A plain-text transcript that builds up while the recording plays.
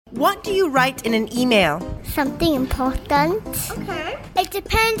What do you write in an email? Something important. Okay. It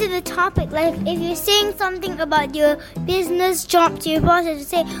depends on the topic. Like if you're saying something about your business job to your boss, you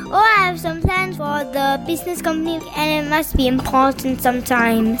say, I have some plans for the business company, and it must be important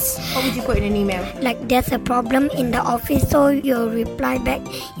sometimes. What would you put in an email? Like there's a problem in the office, so you'll reply back,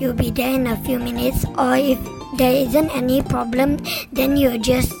 you'll be there in a few minutes. Or if there isn't any problem, then you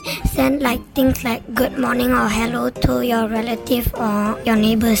just send like things like good morning or hello to your relative or your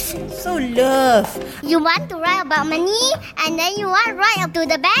neighbors. So love. You want to write about money, and then you want to write up to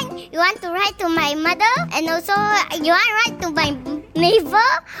the bank. You want to write to my mother, and also you want to write to my neighbor.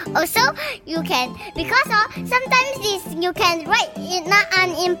 Also, you can, because sometimes you can write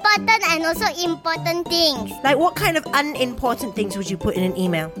unimportant and also important things. Like what kind of unimportant things would you put in an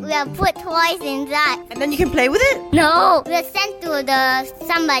email? We'll put toys inside. And then you can play with it? No, we'll send to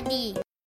somebody.